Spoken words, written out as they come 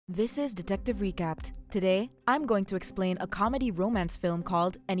This is Detective Recapped. Today, I'm going to explain a comedy romance film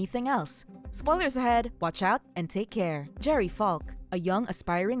called Anything Else. Spoilers ahead, watch out, and take care. Jerry Falk, a young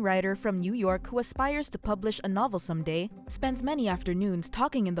aspiring writer from New York who aspires to publish a novel someday, spends many afternoons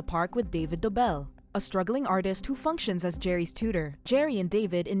talking in the park with David Dobel, a struggling artist who functions as Jerry's tutor. Jerry and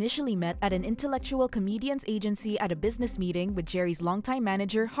David initially met at an intellectual comedians agency at a business meeting with Jerry's longtime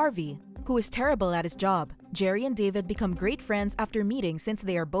manager, Harvey, who is terrible at his job. Jerry and David become great friends after meeting since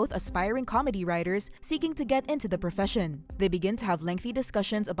they are both aspiring comedy writers seeking to get into the profession. They begin to have lengthy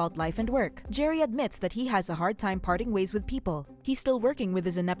discussions about life and work. Jerry admits that he has a hard time parting ways with people. He's still working with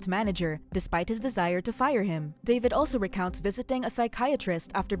his inept manager, despite his desire to fire him. David also recounts visiting a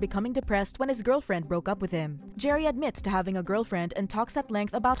psychiatrist after becoming depressed when his girlfriend broke up with him. Jerry admits to having a girlfriend and talks at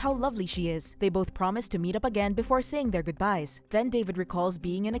length about how lovely she is. They both promise to meet up again before saying their goodbyes. Then David recalls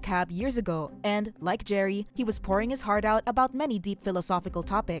being in a cab years ago and, like Jerry, he was pouring his heart out about many deep philosophical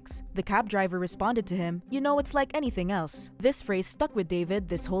topics. The cab driver responded to him, "You know, it's like anything else." This phrase stuck with David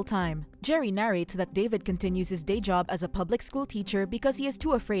this whole time. Jerry narrates that David continues his day job as a public school teacher because he is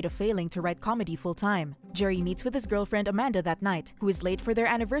too afraid of failing to write comedy full-time. Jerry meets with his girlfriend Amanda that night, who is late for their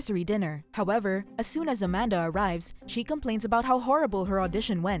anniversary dinner. However, as soon as Amanda arrives, she complains about how horrible her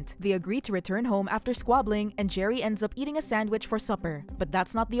audition went. They agree to return home after squabbling, and Jerry ends up eating a sandwich for supper. But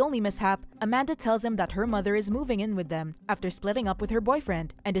that's not the only mishap. Amanda tells him that her mother is moving in with them after splitting up with her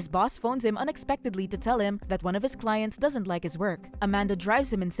boyfriend, and his boss phones him unexpectedly to tell him that one of his clients doesn't like his work. Amanda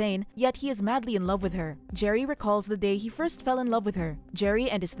drives him insane, yet he is madly in love with her. Jerry recalls the day he first fell in love with her. Jerry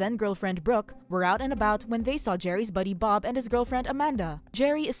and his then-girlfriend Brooke were out and about when they saw Jerry's buddy Bob and his girlfriend Amanda.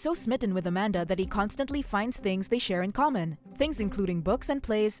 Jerry is so smitten with Amanda that he constantly finds things they share in common. Things including books and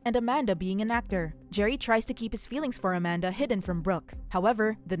plays, and Amanda being an actor. Jerry tries to keep his feelings for Amanda hidden from Brooke.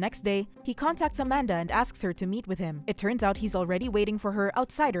 However, the next day, he contacts Amanda and asks her to meet with him. It turns out he's already waiting for her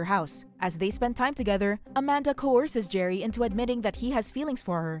outside her house. As they spend time together, Amanda coerces Jerry into admitting that he has feelings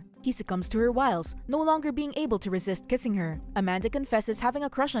for her. He succumbs to her wiles, no longer being able to resist kissing her. Amanda confesses having a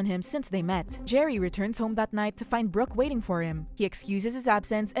crush on him since they met. Jerry returns home that night to find Brooke waiting for him. He excuses his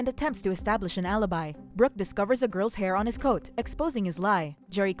absence and attempts to establish an alibi. Brooke discovers a girl's hair on his coat, exposing his lie.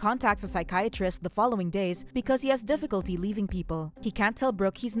 Jerry contacts a psychiatrist the following days because he has difficulty leaving people. He can't tell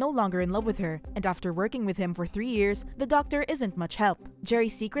Brooke he's no longer in love with her, and after working with him for 3 years, the doctor isn't much help.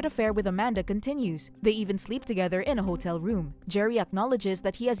 Jerry's secret affair with Amanda continues. They even sleep together in a hotel room. Jerry acknowledges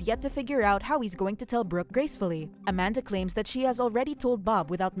that he has yet to figure out how he's going to tell Brooke gracefully. Amanda claims that she has already told Bob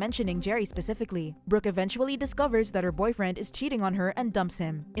without mentioning Jerry specifically. Brooke eventually discovers that her boyfriend is cheating on her and dumps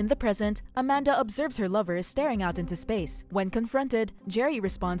him. In the present, Amanda observes her lover staring out into space. When confronted, Jerry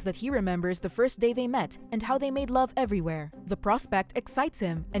responds that he remembers the first day they met and how they made love everywhere. The prospect excites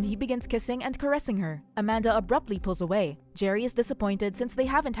him, and he begins kissing and caressing her. Amanda abruptly pulls away. Jerry is disappointed since they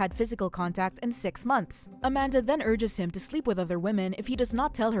haven't had physical contact in 6 months. Amanda then urges him to sleep with other women if he does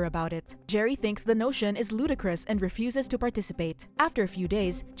not tell her about it. Jerry thinks the notion is ludicrous and refuses to participate. After a few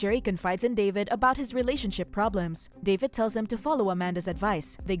days, Jerry confides in David about his relationship problems. David tells him to follow Amanda's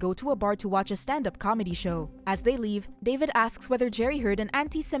advice. They go to a bar to watch a stand-up comedy show. As they leave, David asks whether Jerry heard an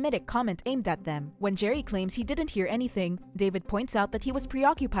anti-Semitic comment aimed at them. When Jerry claims he didn't hear anything, David points out that he was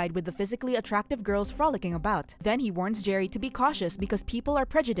preoccupied with the physically attractive girls frolicking about. Then he warns Jerry to be cautious because people are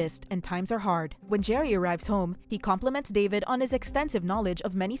prejudiced and times are hard. When Jerry arrives home, he compliments David on his extensive knowledge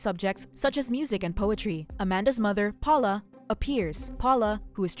of many subjects such as music and poetry. Amanda's mother, Paula, appears. Paula,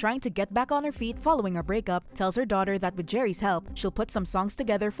 who is trying to get back on her feet following a breakup, tells her daughter that with Jerry's help, she'll put some songs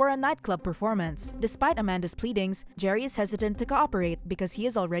together for a nightclub performance. Despite Amanda's pleadings, Jerry is hesitant to cooperate because he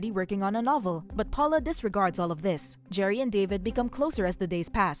is already working on a novel. But Paula disregards all of this. Jerry and David become closer as the days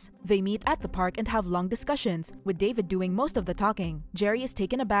pass. They meet at the park and have long discussions, with David doing most of the talking. Jerry is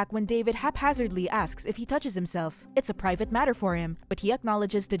taken aback when David haphazardly asks if he touches himself. It's a private matter for him, but he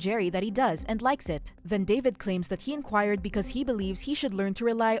acknowledges to Jerry that he does and likes it. Then David claims that he inquired because he believes he should learn to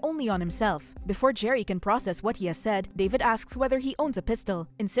rely only on himself. Before Jerry can process what he has said, David asks whether he owns a pistol,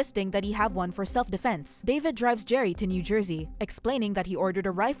 insisting that he have one for self-defense. David drives Jerry to New Jersey, explaining that he ordered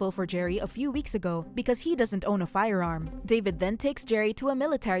a rifle for Jerry a few weeks ago because he doesn't own a firearm. David then takes Jerry to a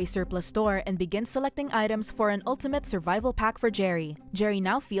military surplus store and begins selecting items for an ultimate survival pack for Jerry. Jerry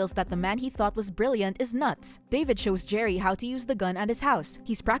now feels that the man he thought was brilliant is nuts. David shows Jerry how to use the gun at his house.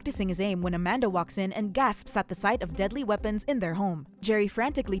 He's practicing his aim when Amanda walks in and gasps at the sight of deadly weapons weapons in their home. Jerry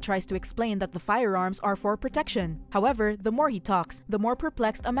frantically tries to explain that the firearms are for protection. However, the more he talks, the more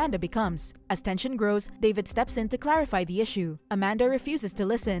perplexed Amanda becomes. As tension grows, David steps in to clarify the issue. Amanda refuses to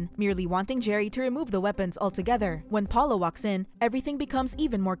listen, merely wanting Jerry to remove the weapons altogether. When Paula walks in, everything becomes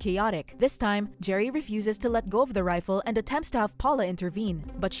even more chaotic. This time, Jerry refuses to let go of the rifle and attempts to have Paula intervene,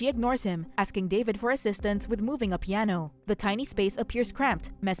 but she ignores him, asking David for assistance with moving a piano. The tiny space appears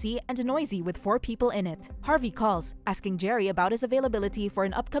cramped, messy, and noisy with 4 people in it. Harvey calls, asking Jerry about his availability for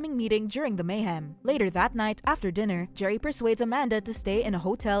an upcoming meeting during the mayhem. Later that night, after dinner, Jerry persuades Amanda to stay in a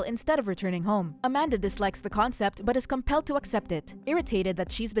hotel instead of returning home. Amanda dislikes the concept but is compelled to accept it. Irritated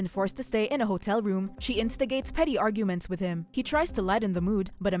that she's been forced to stay in a hotel room, she instigates petty arguments with him. He tries to lighten the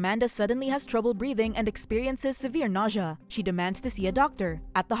mood, but Amanda suddenly has trouble breathing and experiences severe nausea. She demands to see a doctor.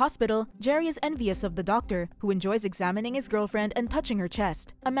 At the hospital, Jerry is envious of the doctor, who enjoys examining his girlfriend and touching her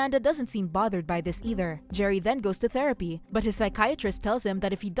chest. Amanda doesn't seem bothered by this either. Jerry then goes to therapy, but his psychiatrist tells him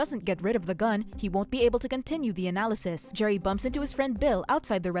that if he doesn't get rid of the gun, he won't be able to continue the analysis. Jerry bumps into his friend Bill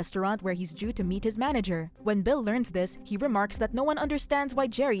outside the restaurant where he's due to meet his manager. When Bill learns this, he remarks that no one understands why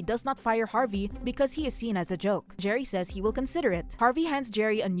Jerry does not fire Harvey because he is seen as a joke. Jerry says he will consider it. Harvey hands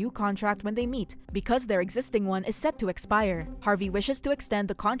Jerry a new contract when they meet, because their existing one is set to expire. Harvey wishes to extend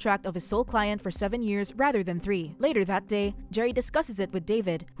the contract of his sole client for 7 years rather than 3. Later that day, Jerry discusses it with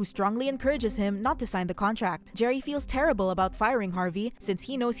David, who strongly encourages him not to sign the contract. Jerry feels terrible about firing Harvey since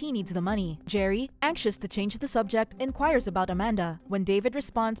he knows he needs the money. Jerry, anxious to change the subject, inquires about Amanda. When David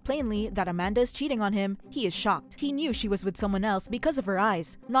responds plainly that Amanda is cheating on him, he is shocked. He knew she was with someone else because of her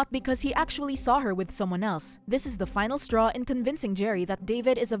eyes, not because he actually saw her with someone else. This is the final straw in convincing Jerry that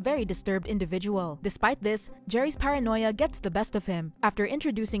David is a very disturbed individual. Despite this, Jerry's paranoia gets the best of him. After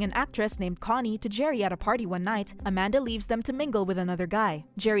introducing an actress named Connie to Jerry at a party one night, Amanda leaves them to mingle with another guy.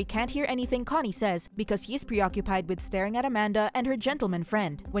 Jerry can't hear anything Connie says because he is preoccupied with staring at Amanda and her gentleman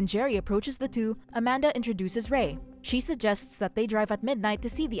friend. When Jerry approaches the two, Amanda introduces Ray. She suggests that they drive at midnight to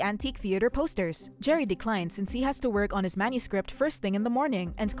see the antique theater posters. Jerry declines since he has to work on his manuscript first thing in the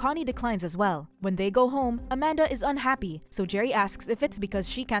morning, and Connie declines as well. When they go home, Amanda is unhappy, so Jerry asks if it's because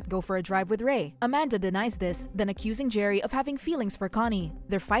she can't go for a drive with Ray. Amanda denies this, then accusing Jerry of having feelings for Connie.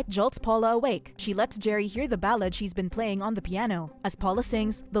 Their fight jolts Paula awake. She lets Jerry hear the ballad she's been playing on the piano. As Paula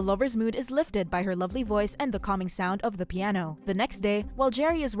sings, the lover's mood is lifted by her lovely voice and the calming sound of the piano. The next day, while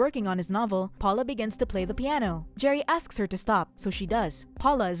Jerry is working on his novel, Paula begins to play the piano. Jerry asks her to stop, so she does.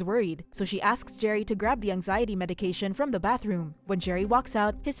 Paula is worried, so she asks Jerry to grab the anxiety medication from the bathroom. When Jerry walks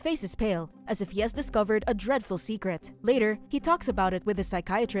out, his face is pale, as if he has discovered a dreadful secret. Later, he talks about it with his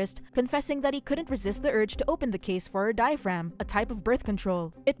psychiatrist, confessing that he couldn't resist the urge to open the case for her diaphragm, a type of birth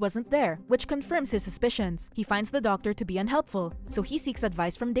control. It wasn't there, which confirms his suspicions. He finds the doctor to be unhelpful, so he seeks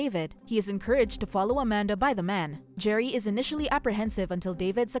advice from David. He is encouraged to follow Amanda by the man. Jerry is initially apprehensive until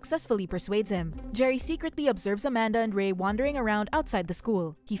David successfully persuades him. Jerry secretly observes Amanda and Ray wandering around outside the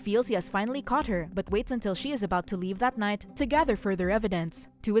school. He feels he has finally caught her, but waits until she is about to leave that night to gather further evidence.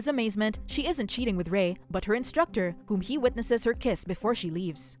 To his amazement, she isn't cheating with Ray, but her instructor, whom he witnesses her kiss before she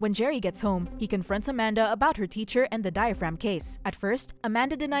leaves. When Jerry gets home, he confronts Amanda about her teacher and the diaphragm case. At first,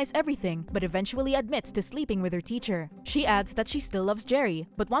 Amanda denies everything, but eventually admits to sleeping with her teacher. She adds that she still loves Jerry,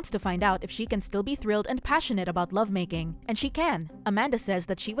 but wants to find out if she can still be thrilled and passionate about lovemaking. And she can. Amanda says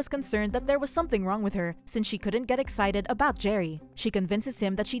that she was concerned that there was something wrong with her, since she couldn't get excited about Jerry. She convinces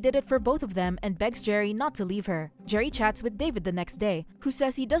him that she did it for both of them and begs Jerry not to leave her. Jerry chats with David the next day, who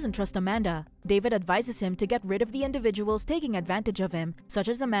says he doesn't trust Amanda. David advises him to get rid of the individuals taking advantage of him, such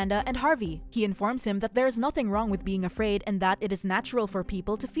as Amanda and Harvey. He informs him that there is nothing wrong with being afraid and that it is natural for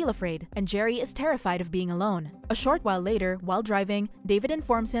people to feel afraid, and Jerry is terrified of being alone. A short while later, while driving, David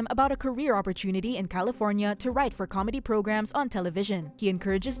informs him about a career opportunity in California to write for comedy programs on television. He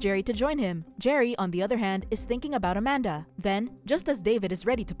encourages Jerry to join him. Jerry, on the other hand, is thinking about Amanda. Then, just as David is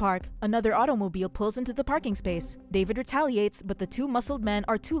ready to park, another automobile pulls into the parking space. David retaliates, but the two muscled men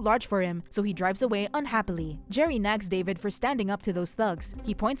are too large for him, so he drives away unhappily. Jerry nags David for standing up to those thugs.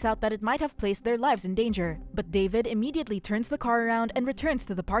 He points out that it might have placed their lives in danger, but David immediately turns the car around and returns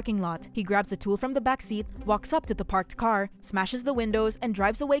to the parking lot. He grabs a tool from the back seat, walks up to the parked car, smashes the windows, and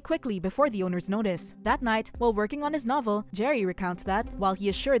drives away quickly before the owners notice. That night, while working on his novel, Jerry recounts that, while he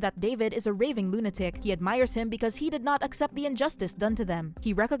is sure that David is a raving lunatic, he admires him because he did not accept the injustice done to them.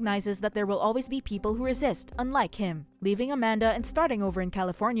 He recognizes that there will always be people who resist, unlike him. Leaving Amanda and starting over in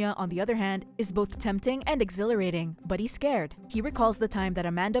California, on the the other hand, is both tempting and exhilarating, but he's scared. He recalls the time that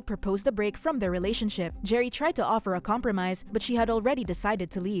Amanda proposed a break from their relationship. Jerry tried to offer a compromise, but she had already decided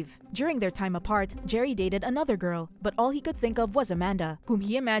to leave. During their time apart, Jerry dated another girl, but all he could think of was Amanda, whom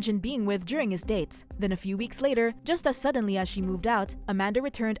he imagined being with during his dates. Then a few weeks later, just as suddenly as she moved out, Amanda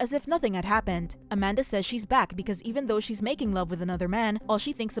returned as if nothing had happened. Amanda says she's back because even though she's making love with another man, all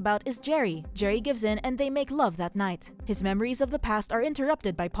she thinks about is Jerry. Jerry gives in and they make love that night. His memories of the past are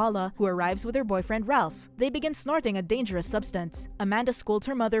interrupted by Paula, who arrives with her boyfriend Ralph. They begin snorting a dangerous substance. Amanda scolds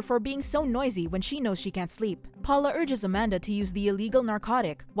her mother for being so noisy when she knows she can't sleep. Paula urges Amanda to use the illegal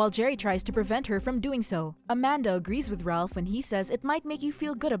narcotic, while Jerry tries to prevent her from doing so. Amanda agrees with Ralph when he says it might make you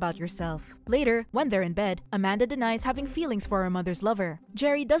feel good about yourself. Later, when they're in bed, Amanda denies having feelings for her mother's lover.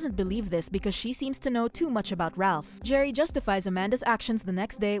 Jerry doesn't believe this because she seems to know too much about Ralph. Jerry justifies Amanda's actions the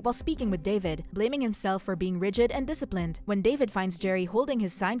next day while speaking with David, blaming himself for being rigid and disciplined. When David finds Jerry holding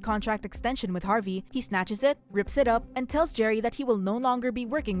his signed contract extension with Harvey, he snatches it, rips it up, and tells Jerry that he will no longer be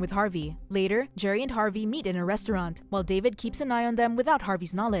working with Harvey. Later, Jerry and Harvey meet in a restaurant, while David keeps an eye on them without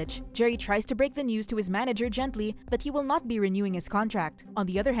Harvey's knowledge. Jerry tries to break the news to his manager gently that he will not be renewing his contract. On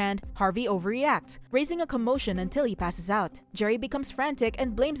the other hand, Harvey overreacts, raising a commotion until he passes out. Jerry becomes frantic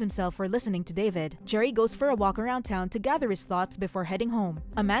and blames himself for listening to David. Jerry goes for a walk around town to gather his thoughts before heading home.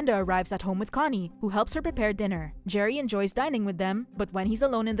 Amanda arrives at home with Connie, who helps her prepare dinner. Jerry enjoys dining with them, but when he's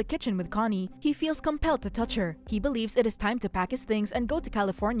alone in the kitchen with Connie, he feels compelled to touch her. He believes it is time to pack his things and go to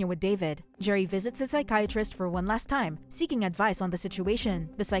California with David. Jerry visits a psychiatrist for one last time, seeking advice on the situation.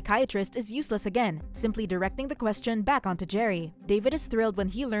 The psychiatrist is useless again, simply directing the question back onto Jerry. David is thrilled when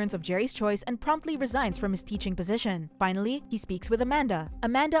he learns of Jerry's choice and promptly resigns from his teaching position. Finally, he speaks with Amanda.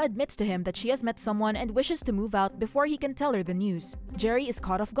 Amanda admits to him that she has met someone and wishes to move out before he can tell her the news. Jerry is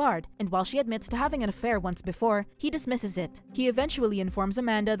caught off guard, and while she admits to having an affair once before, he dismisses it. He eventually informs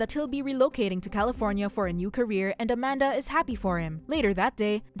Amanda that he'll be relocating to California for a new career, and Amanda is happy for him. Later that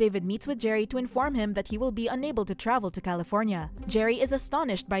day, David meets with Jerry to inform him that he will be unable to travel to California. Jerry is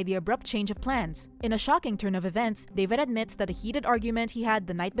astonished by the abrupt change of plans. In a shocking turn of events, David admits that a heated argument he had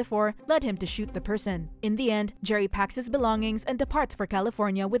the night before led him to shoot the person. In the end, Jerry packs his belongings and departs for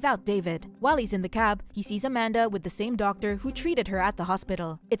California without David. While he's in the cab, he sees Amanda with the same doctor who treated her at the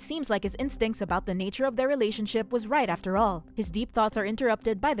hospital. It seems like his instincts about the nature of their relationship was right after all. His deep thoughts are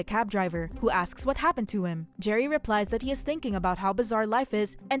interrupted by the cab driver, who asks what happened to him. Jerry replies that he is thinking about how bizarre life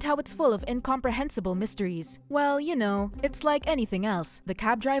is and how it's full of incomprehensible mysteries. Well, you know, it's like anything else. The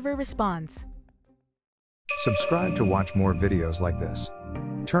cab driver responds. Subscribe to watch more videos like this.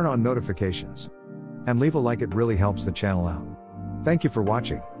 Turn on notifications. And leave a like, it really helps the channel out. Thank you for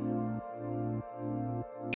watching.